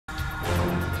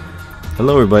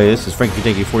Hello everybody, this is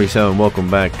Frankie47. Welcome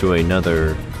back to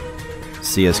another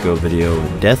CSGO video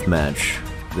deathmatch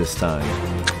this time.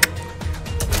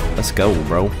 Let's go,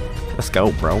 bro. Let's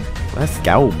go, bro. Let's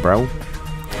go, bro.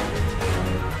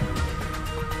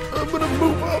 I'm gonna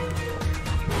move up.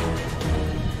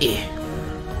 Yeah.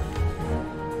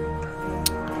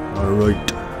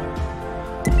 Alright.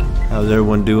 How's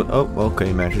everyone doing? Oh,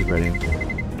 okay, match is ready.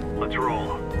 Let's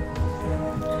roll.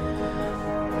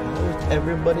 How's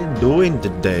everybody doing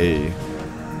today?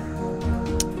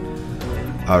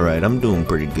 Alright, I'm doing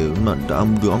pretty good.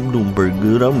 I'm doing pretty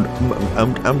good. I'm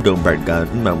doing pretty good.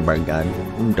 I'm doing pretty good.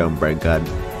 I'm doing pretty good.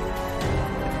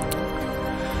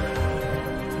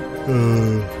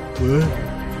 What?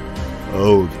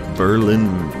 Oh, Berlin.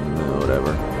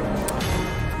 Whatever.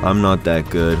 I'm not that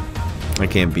good. I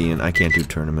can't do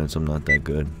tournaments. I'm not that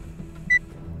good.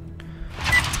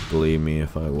 Believe me,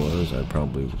 if I was, I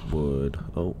probably would.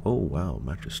 Oh, wow,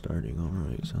 match is starting.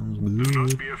 Alright, sounds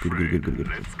good. Good.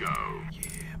 Let's go.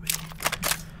 Yeah, baby.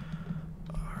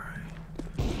 Alright.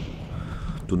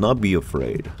 Do not be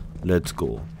afraid. Let's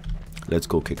go. Let's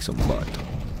go kick some butt.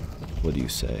 What do you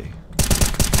say?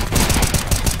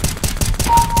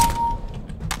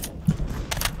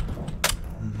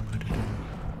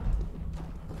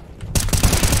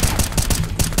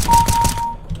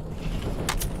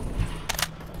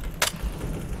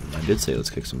 I did say let's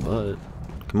kick some butt.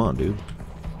 Come on, dude.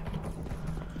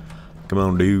 Come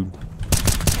on, dude.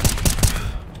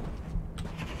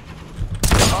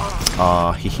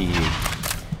 Ah, hee.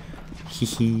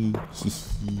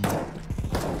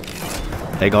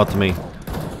 They got to me.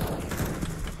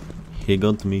 He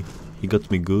got to me. He got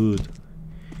to me good.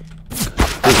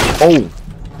 Oh!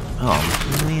 Oh,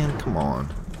 man, come on.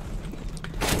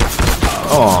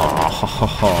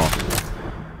 Oh,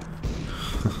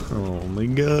 oh my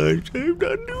gosh, I'm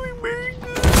not doing very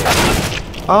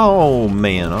good. Oh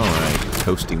man, alright.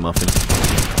 Toasty muffin.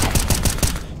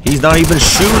 He's not even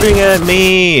shooting at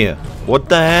me! What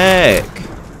the heck?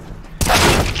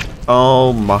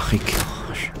 Oh my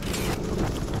gosh.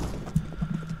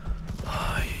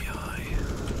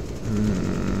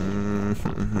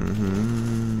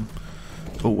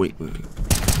 Oh wait.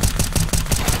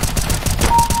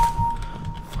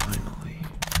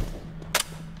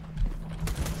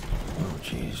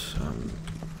 Jeez, I'm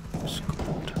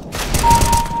screwed.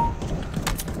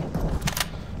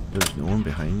 There's no one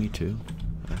behind me too?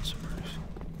 That's surprising.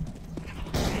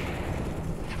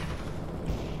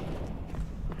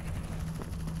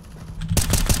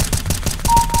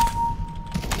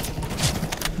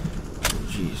 Oh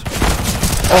jeez.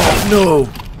 Oh no!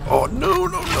 Oh no,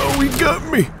 he got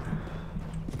me!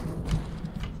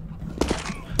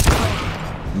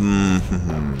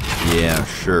 Yeah,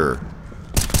 sure.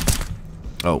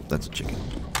 Oh, that's a chicken.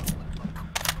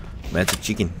 That's a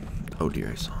chicken. Oh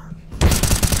dear, I saw him.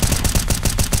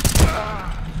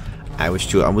 I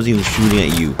wasn't even shooting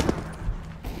at you.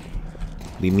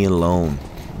 Leave me alone,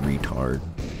 retard.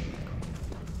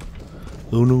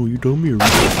 Oh no, you told me you're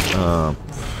retard.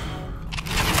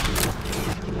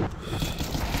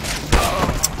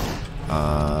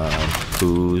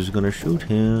 Who's gonna shoot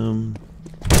him?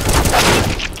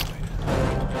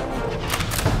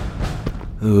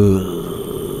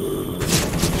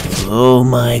 Oh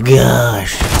my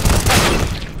gosh.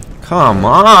 Come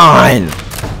on!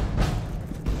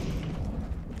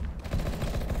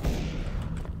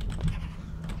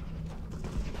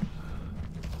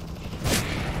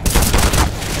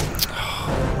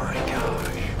 Oh my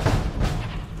gosh.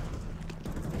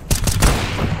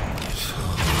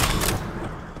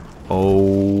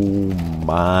 Oh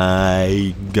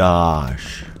my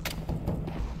gosh.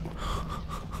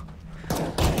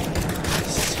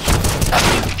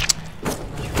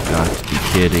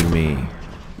 Kidding me.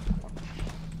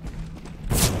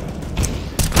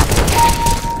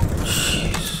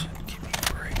 Jeez, give me a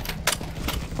break.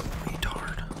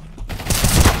 Retard.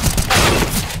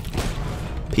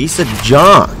 Piece of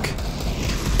junk.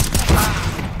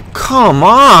 Come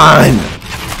on!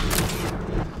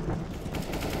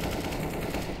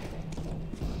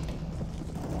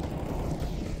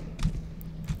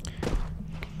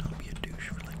 Cannot be a douche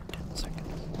for like 10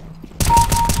 seconds.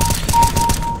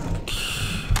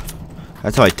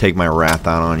 That's how I take my wrath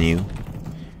out on you.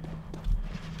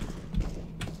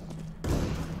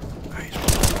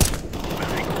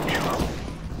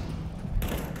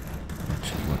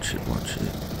 Watch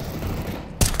it.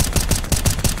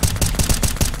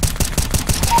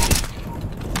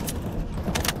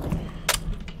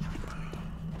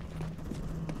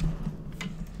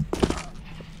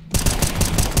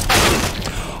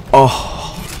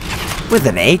 Oh, with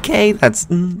an AK?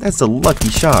 That's a lucky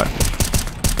shot.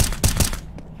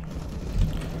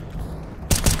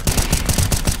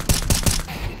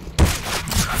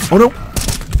 Oh no!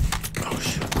 Oh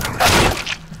shit.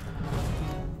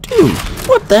 Dude,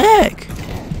 what the heck?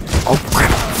 Oh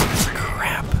crap.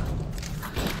 Crap.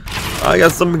 I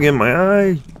got something in my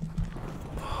eye.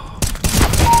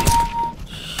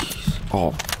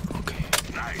 Oh, okay.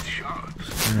 Nice shot.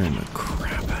 Scaring the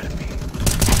crap out of me.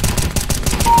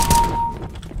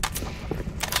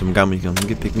 Someone got me. Come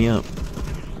get pick me up.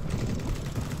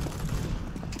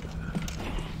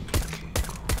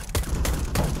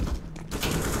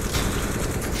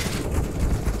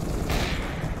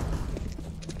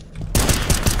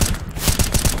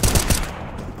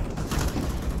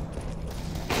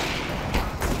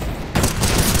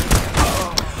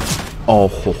 Oh,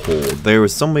 ho, ho. There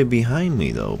was somebody behind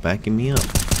me though, backing me up.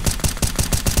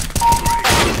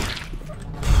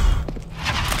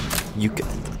 You can.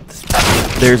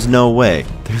 There's no way.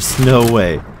 There's no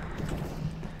way.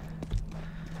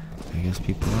 I guess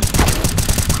people are.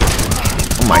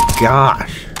 Oh my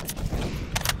gosh.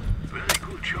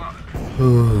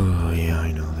 Oh yeah,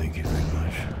 I know. Thank you very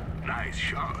much. Nice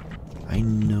shot. I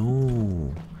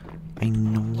know. I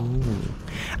know.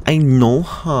 I know,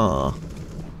 huh?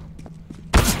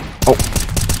 Oh.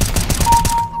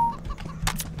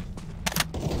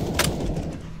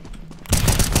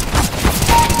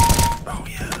 Oh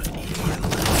yeah.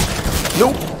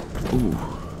 Nope. Ooh.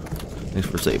 Thanks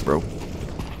for save, bro.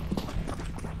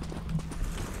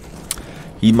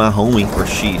 He my homie, or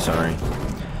she, sorry.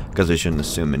 Because I shouldn't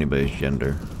assume anybody's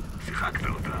gender.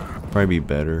 Probably be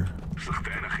better.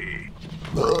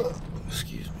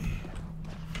 Excuse me.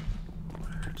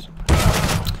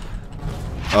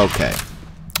 Okay.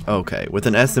 Okay, with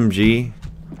an SMG,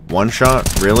 one shot,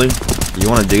 really? You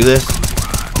want to do this?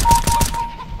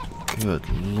 Good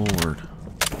lord.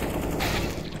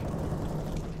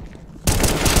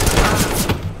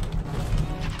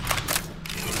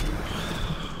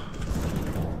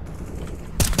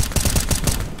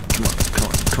 Come on, come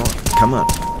on, come on, come on.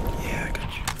 Yeah, I got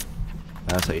you.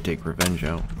 That's how you take revenge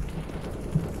out.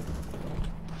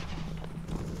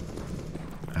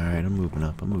 Alright, I'm moving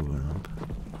up, I'm moving up.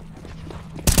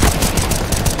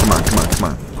 Come on, come on, come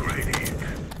on.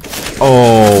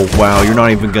 Oh wow, you're not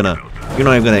even gonna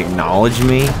acknowledge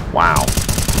me? Wow.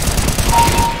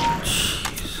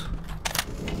 Jeez.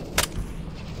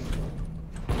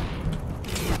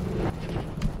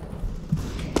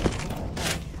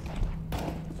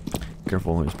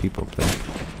 Careful, there's people up there.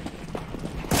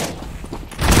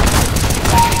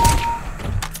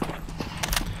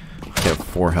 I have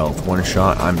 4 health. One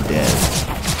shot, I'm dead.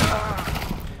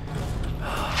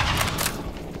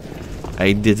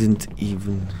 I didn't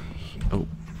even... Oh.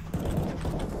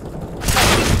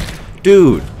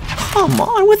 Dude! Come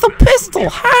on, with a pistol!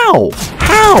 How?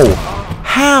 How?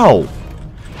 How?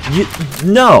 You...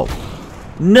 No!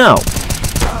 No!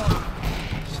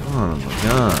 Son of a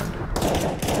gun.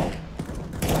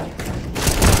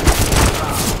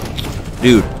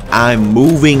 Dude, I'm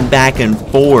moving back and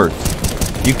forth.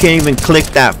 You can't even click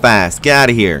that fast. Get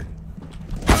out of here.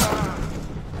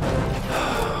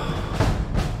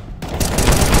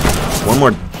 One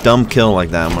more dumb kill like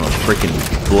that, I'm gonna freaking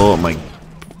blow up my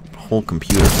whole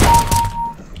computer.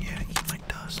 Yeah, eat my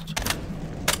dust.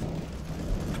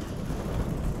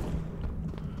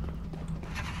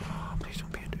 Oh, please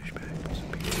don't be a douchebag. Please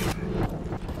don't be a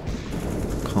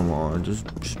douchebag. Come on, just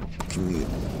give me.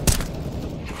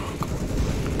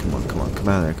 Come on, come on, come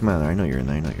out of there, come out of there. I know you're in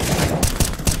there. I know you're in there.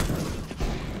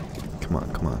 Come on,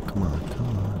 come on, come on, come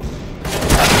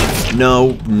on.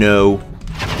 No, no.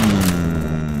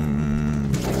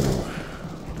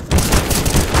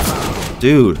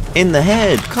 Dude, in the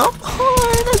head. Come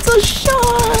on, that's a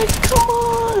shot. Come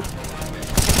on.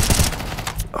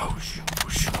 Oh shoot, oh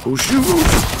shoot, oh shoot, oh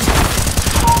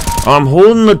shoot. I'm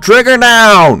holding the trigger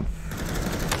down.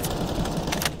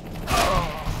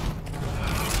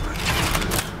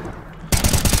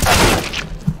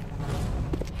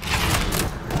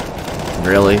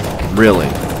 Really? Really?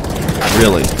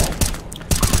 Really?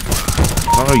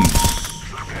 Oh, you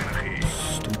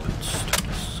stupid, stupid.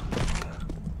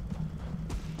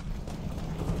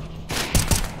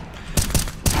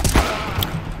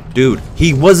 Dude,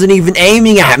 he wasn't even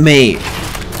aiming at me!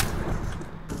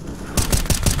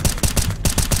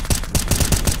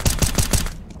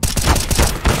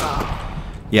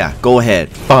 Yeah, go ahead.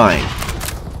 Fine.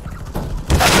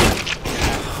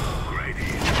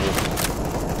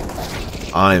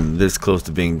 I'm this close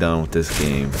to being done with this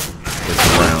game.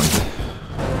 This round.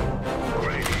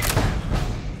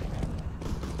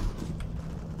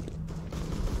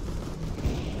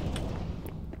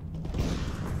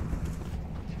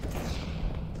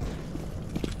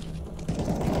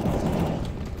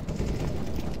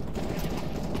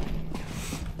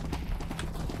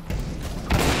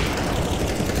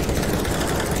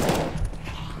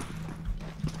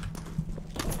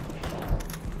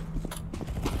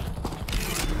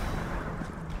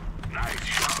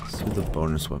 Where the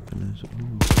bonus weapon is.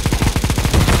 Ooh.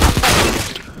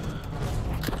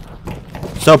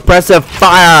 Suppressive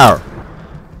fire!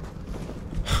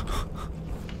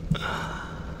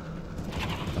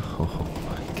 Oh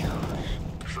my gosh.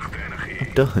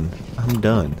 I'm done. I'm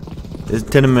done. It's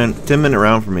 10-minute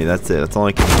round for me. That's it. That's all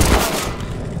I can do.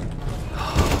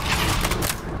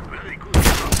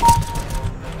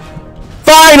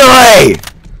 Finally!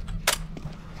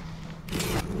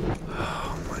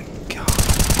 Oh my god.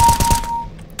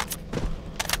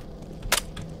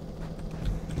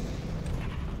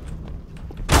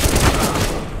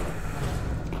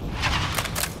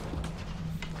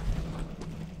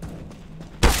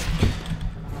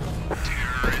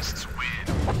 Terrorists win.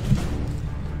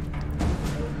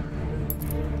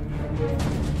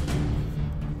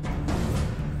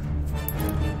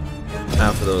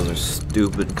 Half of those are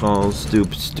stupid calls,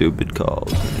 stupid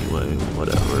calls. Anyway,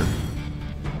 whatever.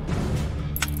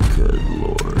 Good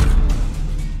lord.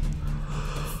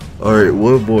 Alright,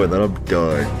 one more, then I'm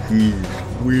done.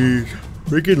 Jeez, we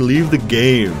freaking leave the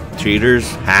game. Cheaters,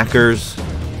 hackers,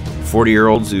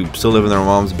 40-year-olds who still live in their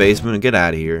mom's basement. Get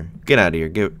out of here. Get out of here.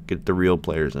 Get the real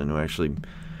players in who actually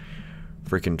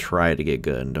freaking try to get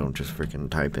good and don't just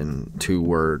freaking type in 2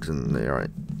 words and they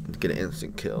get an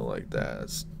instant kill like that.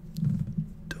 It's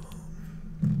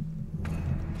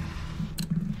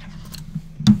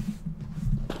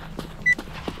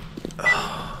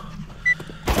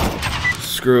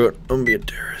screw it, I'm gonna be a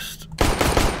terrorist.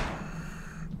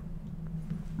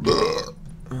 Oh,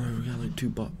 we got like 2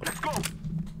 bots. Let's go.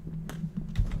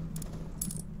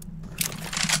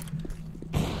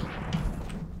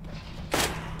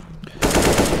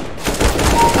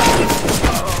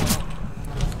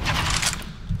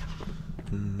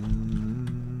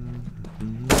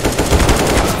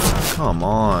 Come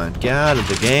on, get out of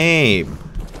the game.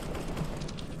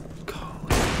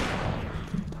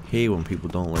 Hate when people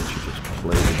don't let you just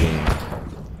play the game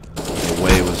the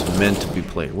way it was meant to be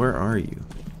played. Where are you?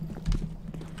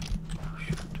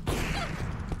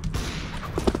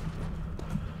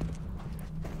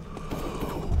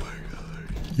 Oh my god.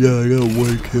 Yeah, I got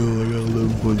 1 kill. I got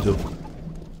 11 points up.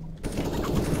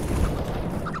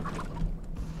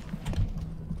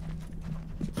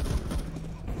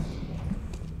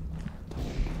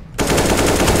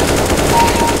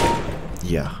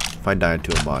 Yeah, if I died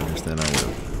to a bot just then, I would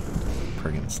have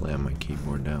friggin' slammed my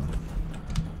keyboard down.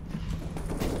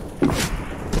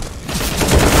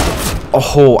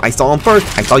 Oh, I saw him first.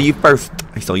 I saw you first.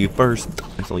 I saw you first.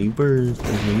 I saw you first. I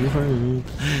saw you first.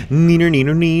 Neener,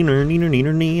 neener, neener, neener,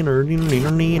 neener, neener, neener, neener,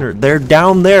 neener. They're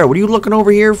down there. What are you looking over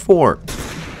here for?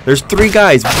 There's 3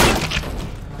 guys.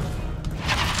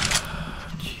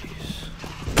 Jeez.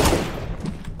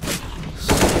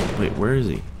 Wait, where is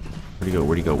he? Where'd he go?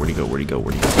 Where'd he go? Where'd he go? Where'd he go?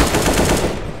 Where'd he go?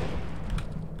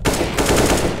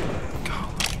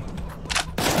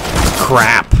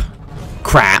 Crap.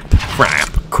 Crap. Crap.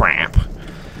 Crap.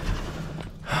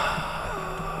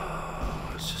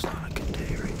 It's just not a good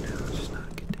day right now. It's just not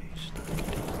a good day. It's just not a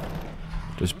good day.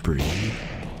 Just breathe.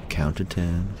 Count to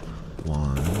 10.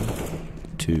 1,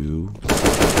 2.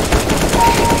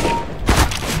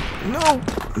 No.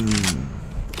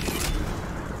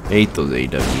 Hate those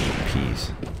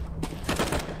AWPs.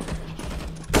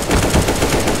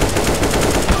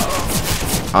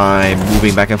 I'm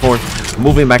moving back and forth,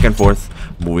 moving back and forth,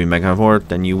 moving back and forth,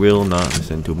 and you will not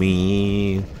listen to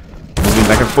me. Moving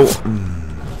back and forth.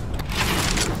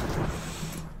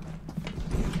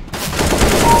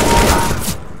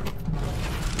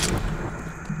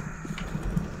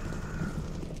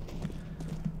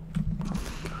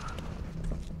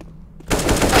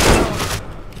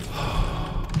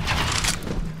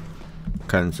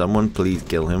 Can someone please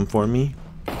kill him for me?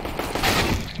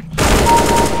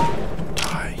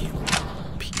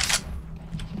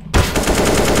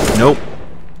 Nope.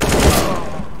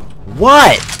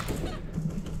 What?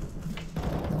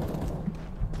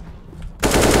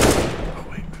 Oh,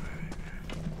 wait.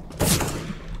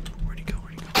 Where'd he go?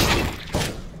 Where'd he go?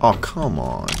 Oh, come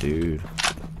on, dude.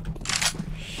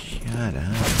 Shut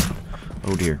up.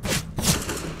 Oh, dear.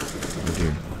 Oh,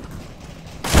 dear.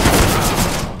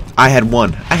 I had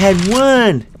 1. I had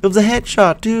 1! It was a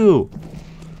headshot, too.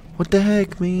 What the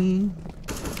heck, man?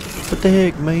 What the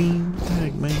heck, man? What the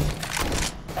heck, man?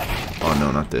 Oh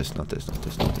no, not this, not this, not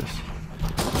this, not this.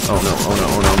 Oh no, oh no,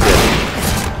 oh no, I'm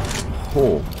dead.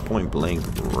 Oh, point blank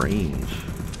range.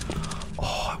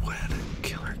 Oh, I would have had a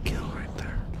killer kill right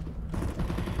there.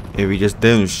 If he just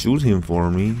didn't shoot him for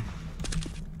me.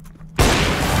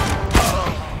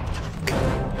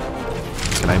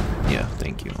 Can I? Yeah,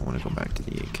 thank you. I want to go back to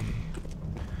the AK.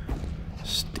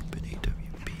 Stupid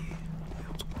AWP.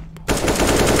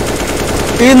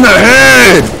 In the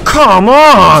head! Come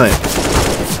on!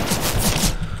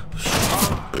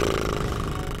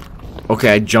 Okay,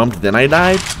 I jumped, then I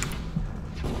died?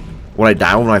 Would I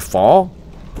die when I fall?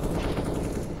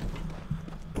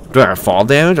 Do I have fall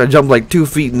damage? I jumped like 2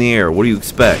 feet in the air. What do you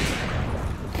expect?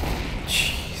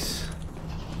 Jeez.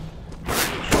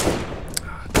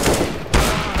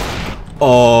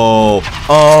 Oh,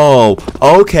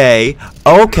 okay,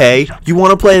 okay. You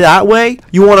want to play that way?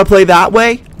 You want to play that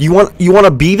way? You want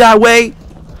to be that way?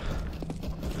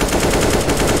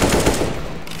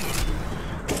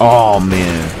 Oh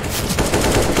man.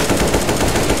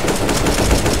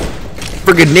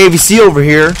 Friggin' Navy SEAL over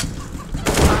here.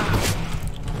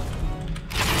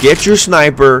 Get your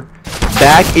sniper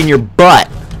back in your butt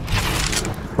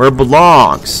where it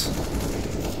belongs.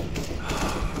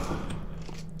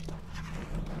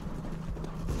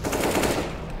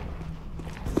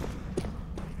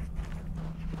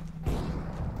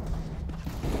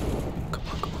 Come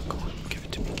on. Give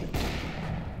it to me.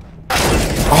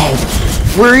 Oh,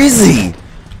 where is he?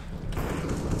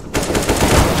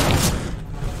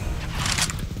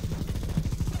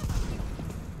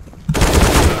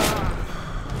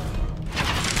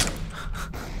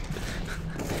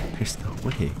 There's no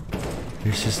way.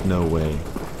 There's just no way.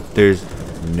 There's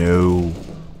no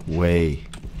way.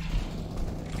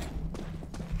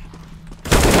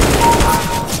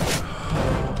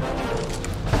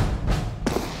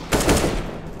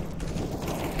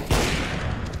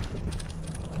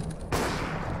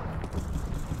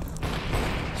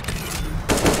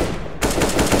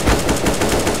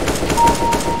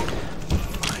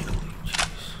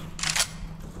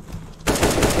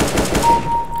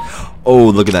 Oh,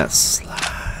 look at that slide.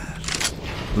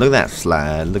 Look at that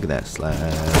slide. Look at that slide.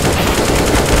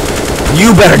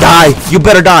 You better die. You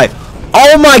better die.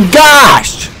 Oh my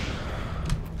gosh.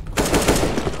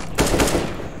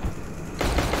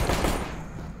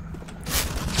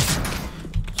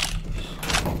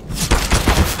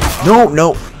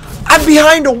 No. I'm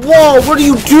behind a wall. What are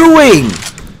you doing?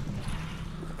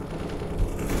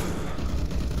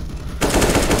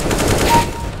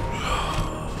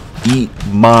 Eat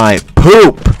my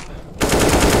poop.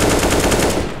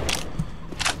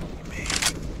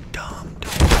 Dumb.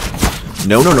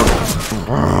 No.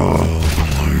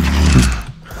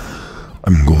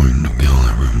 I'm going to kill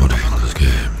everybody in this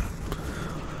game.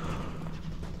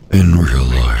 In real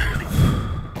life.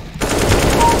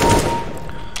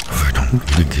 If I don't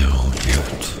get a kill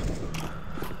yet,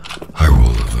 I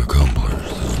will have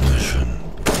accomplished this mission.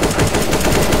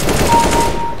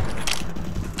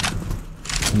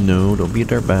 No, don't be a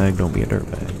dirtbag. Don't be a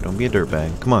dirtbag. Don't be a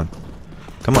dirtbag. Come on.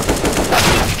 Come on.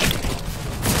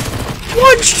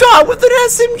 One shot with an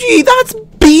SMG. That's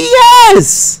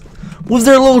BS. Was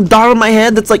there a little dot on my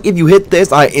head that's like, if you hit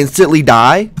this, I instantly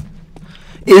die?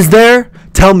 Is there?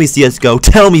 Tell me, CSGO.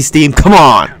 Tell me, Steam. Come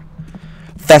on.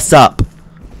 Fess up.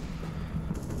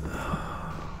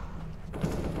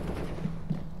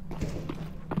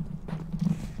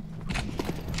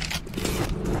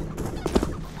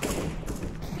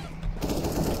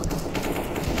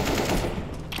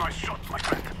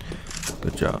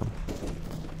 Good job.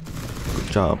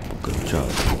 Good job. Good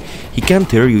job. He can't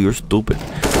hear you. You're stupid.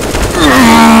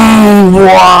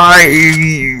 Why?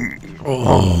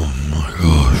 Oh my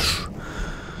gosh.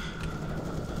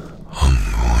 I'm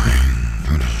going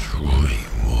to destroy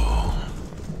you all.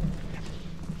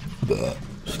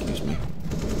 Excuse me.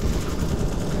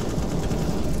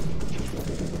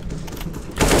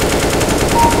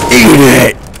 Eat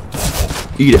it!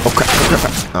 Eat it. Okay.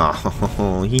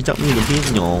 Oh, he took me the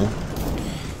pistol.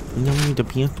 He took me the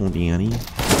pistol, Danny.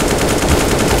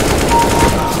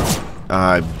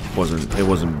 It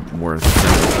wasn't worth it.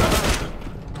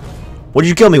 What did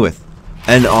you kill me with?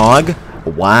 An AUG?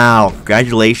 Wow,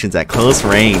 congratulations at close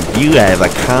range. You have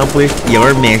accomplished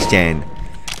your mission.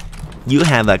 You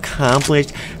have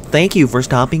accomplished. Thank you for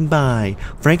stopping by.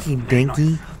 Frankie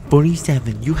Danky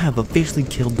 47. You have officially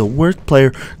killed the worst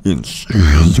player in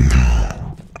CSGO.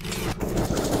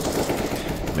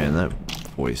 Man, that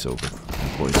voiceover.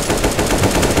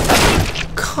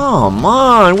 Come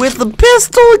on, with the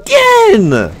pistol again!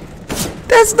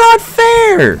 That's not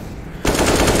fair!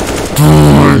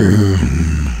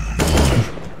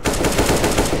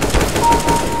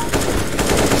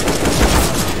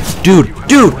 Dude,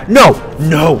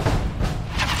 no!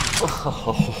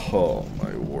 Oh,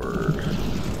 my word.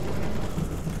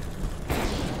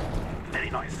 Very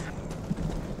nice.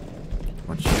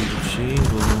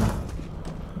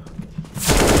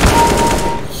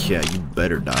 Yeah, you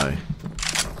better die.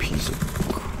 Piece of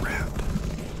crap.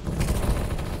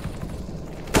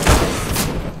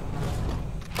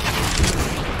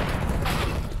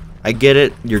 I get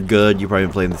it, you're good, you've probably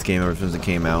been playing this game ever since it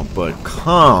came out, but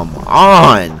come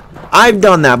on! I've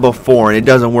done that before and it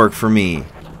doesn't work for me.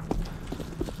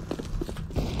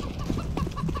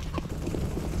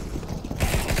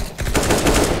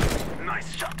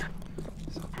 Nice shot.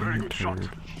 Very good shot.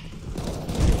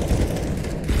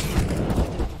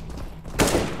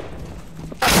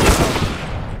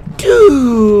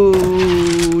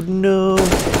 Dude, no.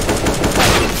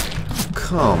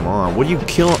 Come on, what are you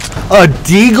killing? A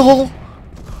deagle?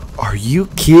 Are you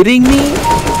kidding me?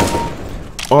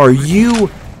 Are you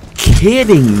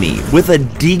kidding me? With a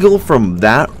deagle from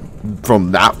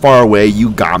that far away,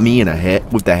 you got me in a hit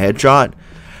with the headshot?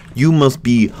 You must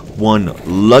be one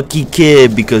lucky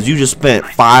kid because you just spent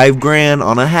 $5 grand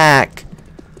on a hack.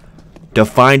 To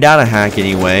find out a hack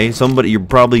anyway. Somebody,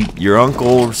 your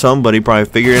uncle or somebody probably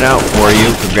figured it out for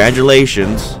you.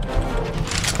 Congratulations.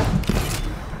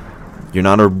 You're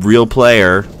not a real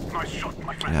player. Nice shot,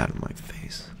 my Get friend. out of my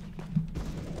face.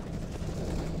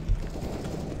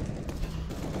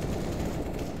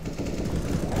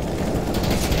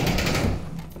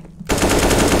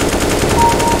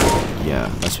 Yeah,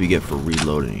 that's what we get for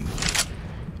reloading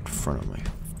in front of my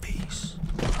face.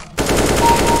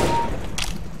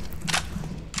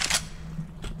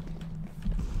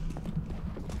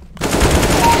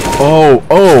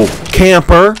 Oh,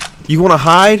 camper! You wanna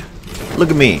hide? Look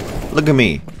at me. Look at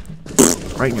me.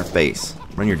 Right in your face.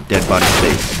 Right in your dead body's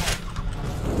face.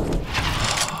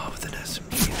 Oh, with an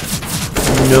SMG.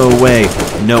 No way.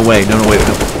 No way. No, wait.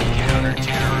 No.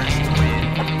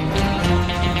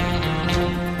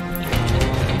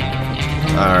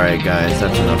 Alright, guys.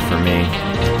 That's enough for me.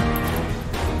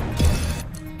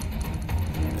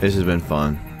 This has been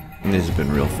fun. This has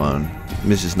been real fun.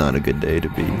 This is not a good day to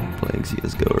be playing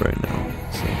CSGO right now.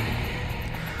 So.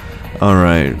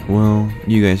 Alright, well,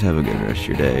 you guys have a good rest of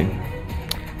your day.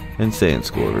 And stay in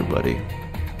school, everybody.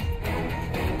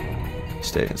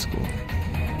 Stay in school.